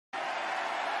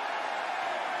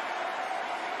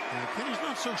Kenny's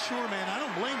not so sure, man. I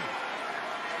don't blame him.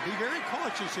 Be very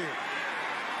cautious here.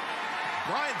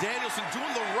 Bryan Danielson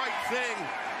doing the right thing.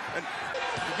 And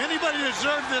if anybody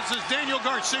deserved this, it's Daniel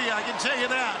Garcia. I can tell you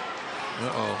that.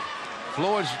 Uh-oh.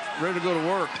 Floyd's ready to go to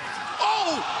work.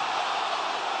 Oh!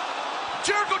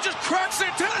 Jericho just cracked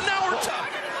Santana. Now we're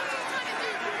tied.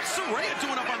 Saraya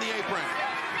doing up on the apron.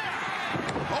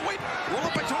 Oh, wait. Roll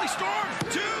up by Tony Storm.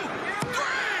 2, 3.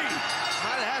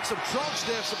 Might have had some trunks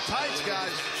there, some tights,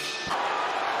 guys.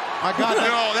 I got that.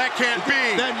 No, that can't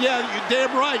be. Yeah, you're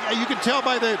damn right. You can tell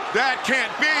by the. That can't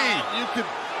be.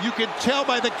 You can tell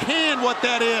by the can what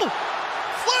that is.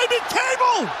 Flaming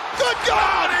table. Good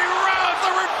God! He runs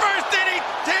the reverse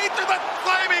DDT through the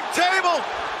flaming table.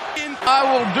 I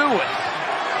will do it.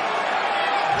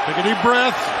 Take a deep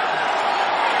breath.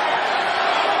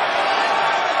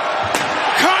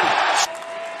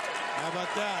 How about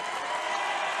that?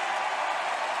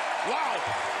 Wow.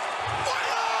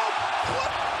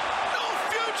 What? No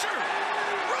future.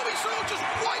 Ruby Soho just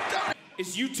wiped out.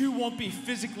 Is you two won't be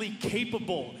physically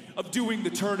capable of doing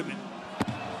the tournament.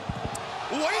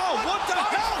 Wait, what the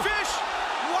hell? Fish.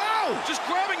 Wow. Just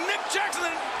grabbing Nick Jackson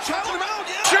and chopping him out.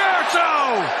 Yeah. Jericho!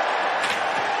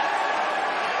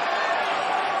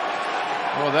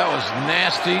 Oh, that was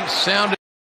nasty sounding.